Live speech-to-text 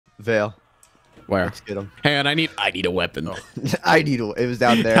Vale. Where? Let's get him. Hang on, I need a weapon. Oh. It was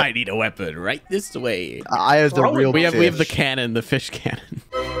down there. I need a weapon right this way. I have the real we have the fish. cannon, the fish cannon.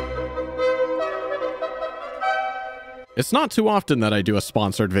 It's not too often that I do a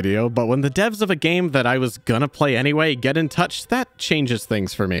sponsored video, but when the devs of a game that I was gonna play anyway get in touch, that changes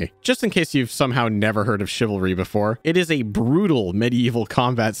things for me. Just in case you've somehow never heard of Chivalry before, it is a brutal medieval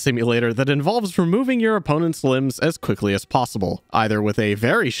combat simulator that involves removing your opponent's limbs as quickly as possible, either with a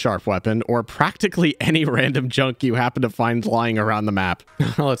very sharp weapon or practically any random junk you happen to find lying around the map.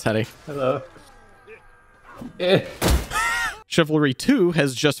 Hello, Teddy. Hello. Chivalry 2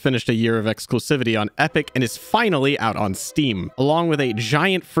 has just finished a year of exclusivity on Epic and is finally out on Steam, along with a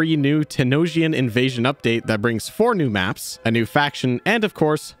giant free new Tenosian invasion update that brings 4 new maps, a new faction, and of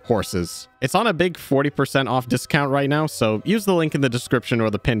course, horses. It's on a big 40% off discount right now, so use the link in the description or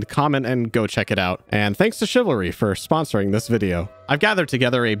the pinned comment and go check it out. And thanks to Chivalry for sponsoring this video. I've gathered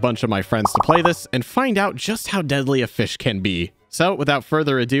together a bunch of my friends to play this and find out just how deadly a fish can be. So without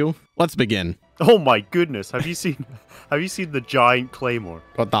further ado, let's begin. Oh my goodness, have you seen the giant claymore?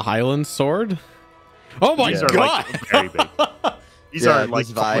 What, the Highland sword? Oh my These god! are like very big. These are like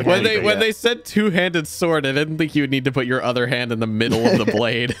when they said two-handed sword, I didn't think you would need to put your other hand in the middle of the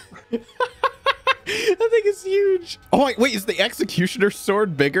blade. That thing is huge. Oh wait, is the executioner's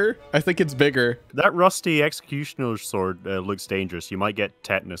sword bigger? I think it's bigger. That rusty executioner's sword looks dangerous. You might get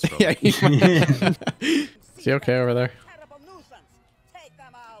tetanus from Yeah, it. is he okay over there?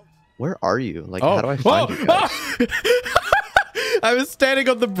 Where are you? Like, how do I find you guys? I was standing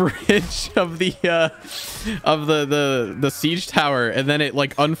on the bridge of the siege tower, and then it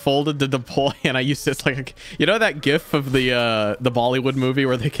like unfolded to deploy, and I used this like, you know that gif of the Bollywood movie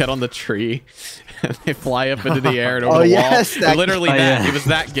where they get on the tree and they fly up into the air and over the wall. Literally that. It was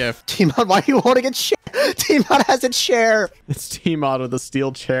that gif. T-Mod, why do you want to get share? T-Mod has a chair. It's T-Mod with a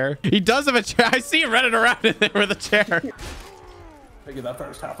steel chair. He does have a chair. I see him running around in there with a chair. I get that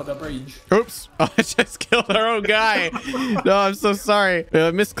first half of the bridge. Oops. Oh, I just killed our own guy. No, I'm so sorry.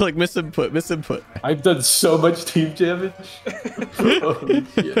 Misclick, misinput. I've done so much team damage. Oh,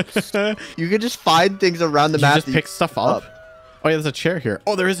 yes. You can just find things around the map. You just pick stuff up. Oh, yeah, there's a chair here.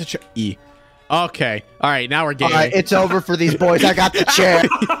 Oh, there is a chair. E. Okay. All right, now we're getting it. It's over for these boys. I got the chair.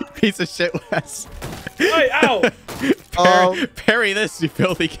 Piece of shit, Wes. Hey, ow! Parry this, you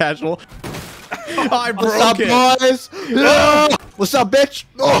filthy casual. Oh, I broke What's up, boys? What's up, bitch?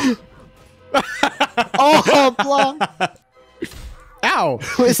 Oh, oh block. Ow!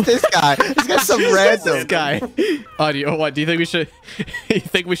 Who is this guy? This guy's some random This guy. Oh, do you think we should? You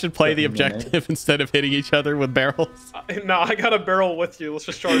think we should play the objective instead of hitting each other with barrels? No, I got a barrel with you. Let's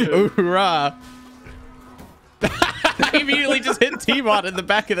just charge it. Hoorah! I immediately just hit T-Mod in the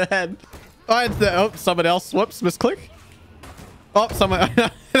back of the head. Oh, someone else. Whoops, misclick. Oh, someone.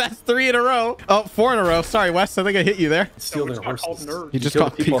 That's 3 in a row. Oh, 4 in a row. Sorry, Wes. I think I hit you there. Steal their horses.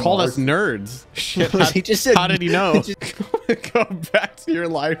 He called us nerds. Shit. How did he know? Go back to your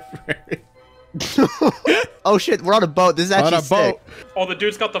library. Oh shit, we're on a boat. This is actually on a boat. Oh, the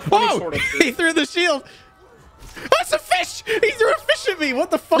dude's got the funny sword. He threw the shield. Oh, it's a fish! He threw a fish at me!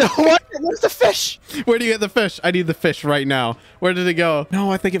 What the fuck? No, where's the fish? Where do you get the fish? I need the fish right now. Where did it go?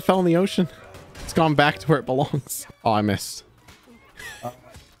 No, I think it fell in the ocean. It's gone back to where it belongs. Oh, I missed.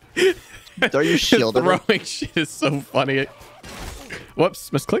 Throw your shield. Throwing shit is so funny. Whoops,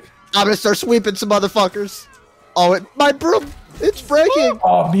 misclick. I'm gonna start sweeping some motherfuckers. Oh, my broom! It's breaking!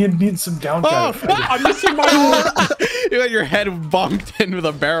 Oh, me and some down guy. I'm missing my You got your head bonked in with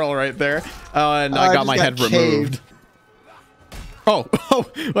a barrel right there. Oh, and I got my head removed. Oh,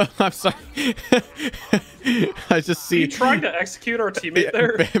 well, I'm sorry. I just see. Are you trying to execute our teammate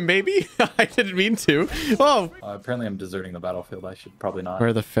there? Maybe? I didn't mean to. Oh. Apparently I'm deserting the battlefield. I should probably not. Where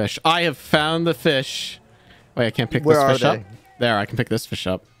are the fish? I have found the fish. Wait, I can't pick this fish up. There, I can pick this fish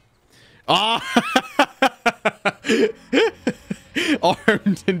up. Ah!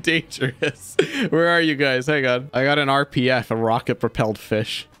 Armed and dangerous. Where are you guys? Hang on. I got an RPF, a rocket-propelled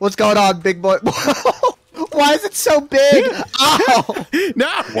fish. What's going on, big boy? Why is it so big? Ow!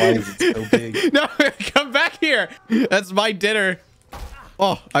 No! Why is it so big? No, come back here. That's my dinner.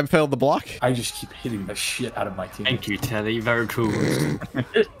 Oh, I failed the block. I just keep hitting the shit out of my team. Thank you, Teddy. Very cool.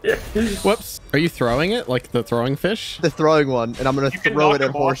 Whoops. Are you throwing it? Like the throwing fish? The throwing one, and I'm gonna throw it at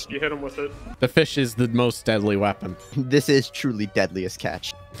horse. You hit him with it. The fish is the most deadly weapon. This is truly deadliest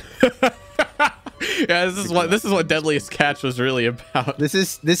catch. Yeah, this is what Deadliest Catch was really about. This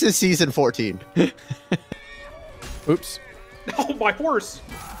is season 14. Oops. Oh, my horse.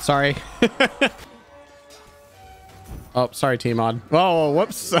 Sorry. Oh, sorry, T-Mod. Oh,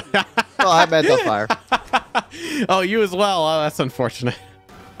 whoops. Oh, I meant the fire. Oh, you as well. Oh, that's unfortunate.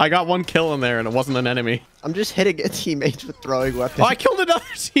 I got one kill in there and it wasn't an enemy. I'm just hitting teammates with throwing weapons. Oh, I killed another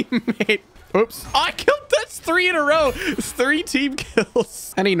teammate. Oops. Oh, I killed, that's 3 in a row. It's 3 team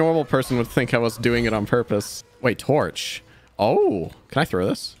kills. Any normal person would think I was doing it on purpose. Wait, torch. Oh, can I throw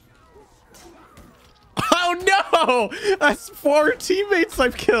this? Oh no! That's 4 teammates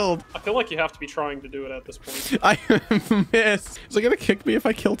I've killed. I feel like you have to be trying to do it at this point. I missed. Is it gonna kick me if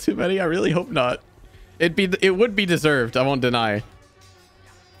I kill too many? I really hope not. It would be deserved. I won't deny.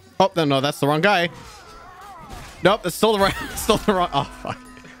 Oh no, that's the wrong guy. Nope, it's still the right. Still the wrong. Oh fuck.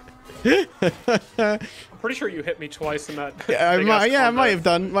 I'm pretty sure you hit me twice in that. Yeah, I might have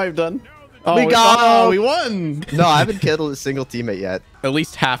done. Might have done. Oh, We got him! we won. No, I haven't killed a single teammate yet. At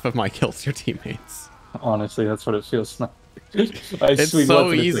least half of my kills are teammates. Honestly, that's what it feels like. It's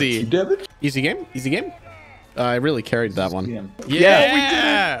so easy. Damage. Easy game. Easy game. I really carried that one. Yeah.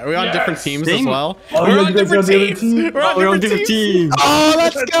 Yeah, we're on different teams as well. Oh, We're yeah, on you guys different are on the other teams. team. We're on different teams. Oh,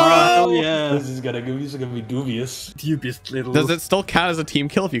 let's go! Oh yeah. This is gonna be dubious. Dubious little. Does it still count as a team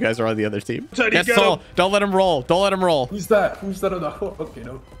kill if you guys are on the other team? Teddy, Yes, get Soul. him. Don't let him roll. Don't let him roll. Who's that? Who's that on the okay,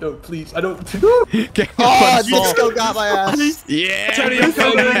 no, please. I don't. Get Oh, Soul. Disco got my ass. Yeah. Teddy, I'm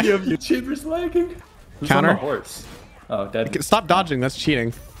coming. Your chamber's lagging. Who's Counter. on the horse? Oh, dead. Stop dodging. That's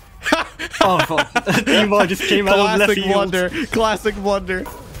cheating. Oh fuck. Team just came out of left Classic field. blunder. Classic blunder.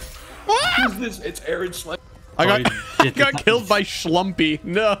 Who's this? It's Aaron Slay. I Oh, got, got killed by Schlumpy.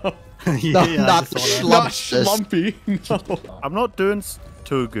 No. No, Yeah, not I just saw that. Schlump. Not Schlumpy. No. I'm not doing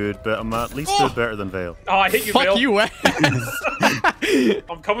too good, but I'm at least doing better than Vale. Oh, I hit you, Fuck Vale. you, Wes.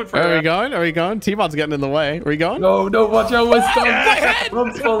 I'm coming for Are we you. going? Are we going? T-Mod's getting in the way. Are we going? No, watch out, what's head! done?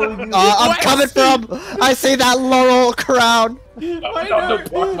 I'm following you. I'm Wes! coming from. I see that laurel crown. Don't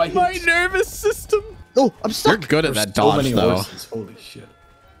block my My hits. nervous system. Oh, I'm You're stuck. good at that So dodge, many though. horses. Holy shit.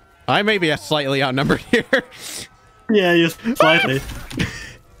 I may be slightly outnumbered here. Yeah, just slightly.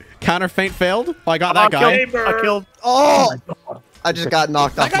 Counter feint failed. Oh, I got that guy. Gamer. I killed. Oh, I just got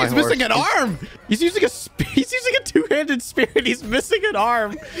knocked That off my guy's horse. missing an arm. He's using a two-handed spear and he's missing an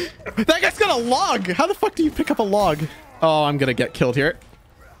arm. That guy's got a log. How the fuck do you pick up a log? Oh, I'm gonna get killed here.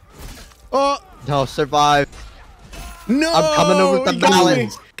 Oh No, survive. no! I'm coming over with the he got me.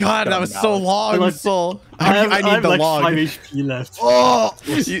 balance. God, that was so long, Like, Soul. I I need have the like log. 5 HP left. Oh,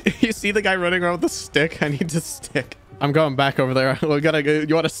 You see the guy running around with the stick? I need to stick. I'm going back over there. We gotta go.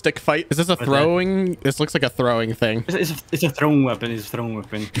 You want a stick fight? Is this a throwing? This looks like a throwing thing. It's a thrown weapon. It's a thrown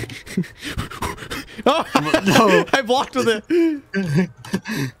weapon. Oh, No. I blocked with it.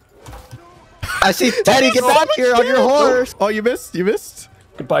 I see Teddy. Get back here on your horse. Oh, you missed. You missed.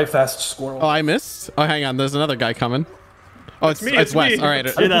 Goodbye, fast squirrel. Oh, I missed. Oh, hang on. There's another guy coming. Oh, it's me, it's it's Wes. me. All right.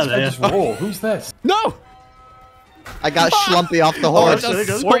 How did Get out this of guy there. just roll? Who's this? No. I got Schlumpy off the Oh, horse. it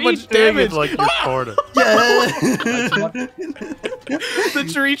does so What are you much doing damage. in, like your corner? The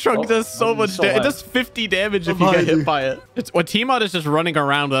tree trunk does so much so damage. It loud. does 50 damage if you get hit by it. It's when T-Mod is just running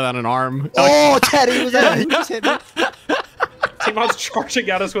around without an arm. Oh, Teddy was that? He just hit me. T-Mod's charging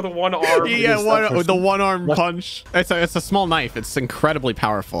at us with one arm. Yeah, is that with the person? one-arm punch. It's a small knife. It's incredibly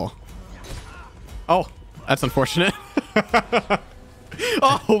powerful. Oh, that's unfortunate.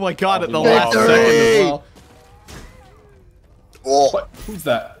 Oh my god, at the last Victory! second as well. Oh, What? Who's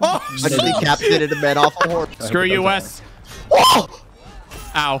that? Oh, I just decapitated a man off a horse. screw you, Wes. Oh,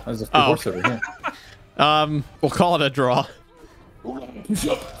 Ow. There's a free Oh. horse over here. We'll call it a draw.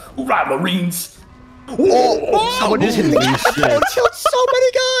 Hoorah, Marines! oh, someone just hit me. Oh, killed so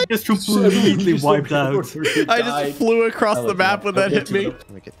many guys. Just completely wiped out. I just flew across the map when that hit me. Let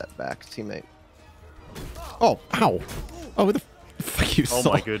me get that back, teammate. Oh, ow. Oh, who the fuck you, Oh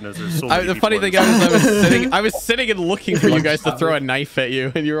Soul? my goodness, there's so many The funny thing people. is, I was sitting and looking for you guys to throw a knife at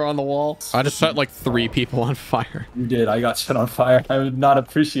you, and you were on the wall. I just set like 3 people on fire. You did. I got set on fire. I would not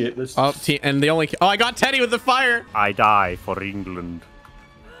appreciate this. Oh, and oh, I got Teddy with the fire. I die for England.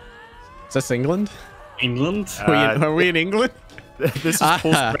 Is this England? England? Are we in England? This is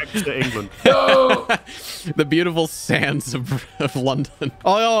post-Brexit England. No! The beautiful sands of London.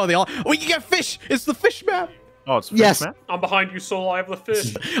 Oh, we can get fish. It's the fish map. Oh, it's fish, Yes. man. I'm behind you, Soul. I have the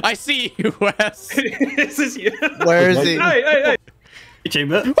fish. I see you, Wes. This is you. Where is he? Hey.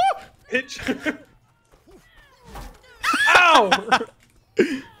 Chamber. Pitch. Ow!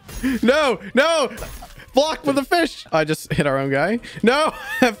 No. Block with the fish. I just hit our own guy. No,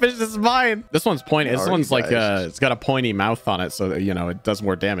 that fish is mine. This one's pointy. This Are one's you like, guys? it's got a pointy mouth on it. So, that, it does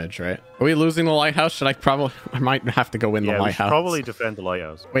more damage, right? Are we losing the lighthouse? I might have to go in the Yeah, we should lighthouse. probably defend the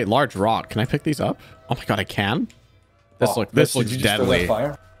lighthouse. Wait, large rock. Can I pick these up? Oh my god, I can. This Oh, this did looks you just throw that deadly.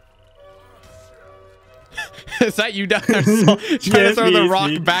 fire? Is that you down there? Trying to throw the me, rock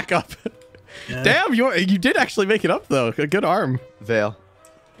me. back up. Yeah. Damn, you did actually make it up though. A good arm. Vale.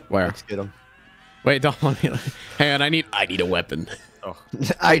 Where? Let's get him. Wait, don't let me. Hang on, I need a weapon.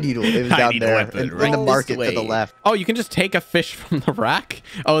 I need one. It was I down need a there weapon in right the this market to the way. left. Oh, you can just take a fish from the rack.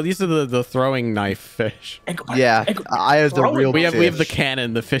 Oh, these are the throwing knife fish. Yeah, I have the real. We have the fish.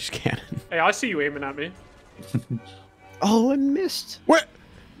 cannon, the fish cannon. Hey, I see you aiming at me. Oh, I missed. What?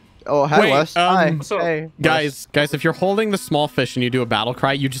 Oh, hi, Wait, Wes. Hi. what's up? Hey. Guys, if you're holding the small fish and you do a battle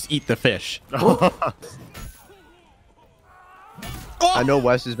cry, you just eat the fish. I know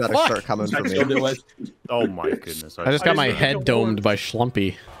Wes is about to Fuck. start coming for me. Oh my goodness. I just got my head domed by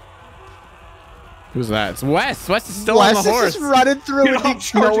Schlumpy. Who's that? It's Wes. Wes is still on Wes the is horse. just running through Dude, and I'm no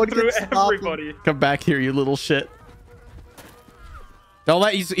charging one through can stop him. everybody. Come back here, you little shit. Don't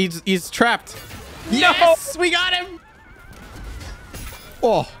let he's trapped. Yes, we got him.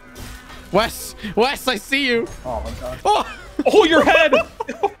 Oh, Wes, I see you. Oh my god. Oh, Oh, your head!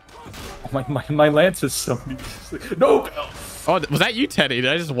 My lance is so. No. oh, was that you, Teddy?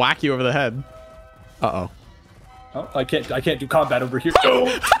 Did I just whack you over the head? Uh oh. Oh, I can't do combat over here.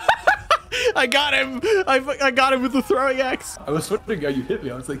 I got him. I got him with the throwing axe. I was wondering how you hit me.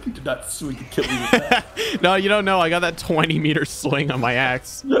 I was like, you did not swing and kill me with that. No, you don't know. I got that 20-meter swing on my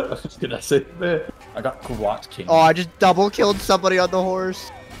axe. I was gonna say, man. I got Garrote King. Oh, I just double killed somebody on the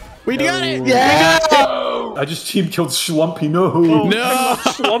horse. We got it. Yeah. I just team killed Schlumpy. No. No, Not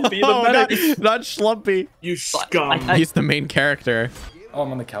Schlumpy, the Oh, medic. not Schlumpy. You scum. He's the main character. Oh,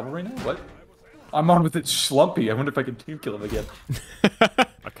 I'm on the cavalry now. What? I'm on with it, Schlumpy. I wonder if I can team kill him again.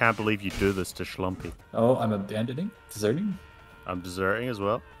 I can't believe you do this to Schlumpy. Oh, I'm abandoning, deserting. I'm deserting as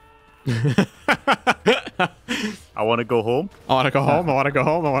well. I want to go home. I want to go home. I want to go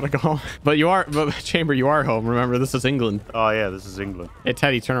home. I want to go home. But Chamber, you are home. Remember, this is England. Oh yeah, this is England. Hey,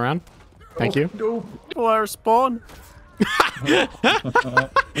 Teddy, turn around. Thank you. No. Will I spawn?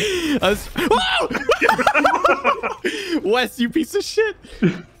 Wes, you piece of shit.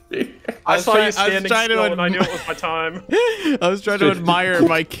 I saw you I was standing trying to still and I knew it was my time. I was trying to admire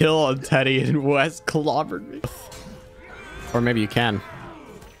my kill on Teddy, and Wes clobbered me. Or maybe you can.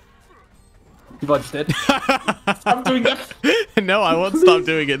 You watched it. Stop doing that. No, I won't stop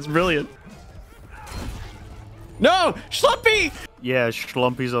doing it. It's brilliant. No! Schlumpy! Yeah,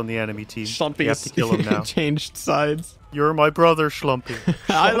 Schlumpy's on the enemy team. Schlumpy You have to kill him now. changed sides. You're my brother, Schlumpy.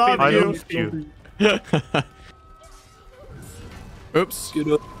 I love I you. love you. Oops.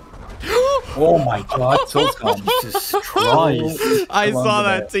 Oh my god, Sultan. Jesus Christ. I saw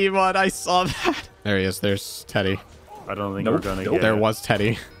that, Timon. I saw that. There he is. There's Teddy. I don't think Nope, we're gonna nope. get There it. was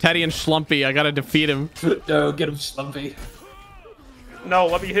Teddy. Teddy and Schlumpy. I gotta defeat him. No, get him, Schlumpy. No,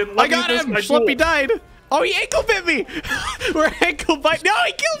 let me hit. I got him. Schlumpy died. Oh, he ankle bit me. We're ankle bite. No,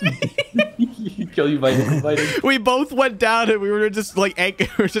 he killed me. He kill you by biting. We both went down and we were just like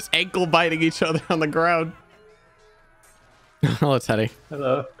ankle biting each other on the ground. Hello, Teddy.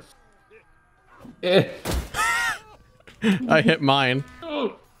 Hello. Eh. I hit mine.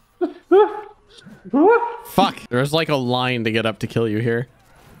 Fuck. There's like a line to get up to kill you here.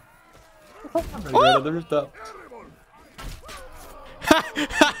 Right on the rooftop.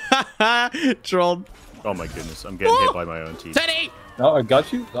 Trolled. Oh my goodness, I'm getting hit by my own team. Teddy! No, I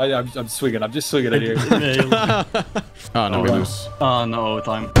got you. I'm swinging. I'm just swinging at here. Oh, no, we lose. Oh no,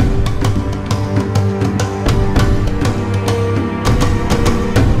 time.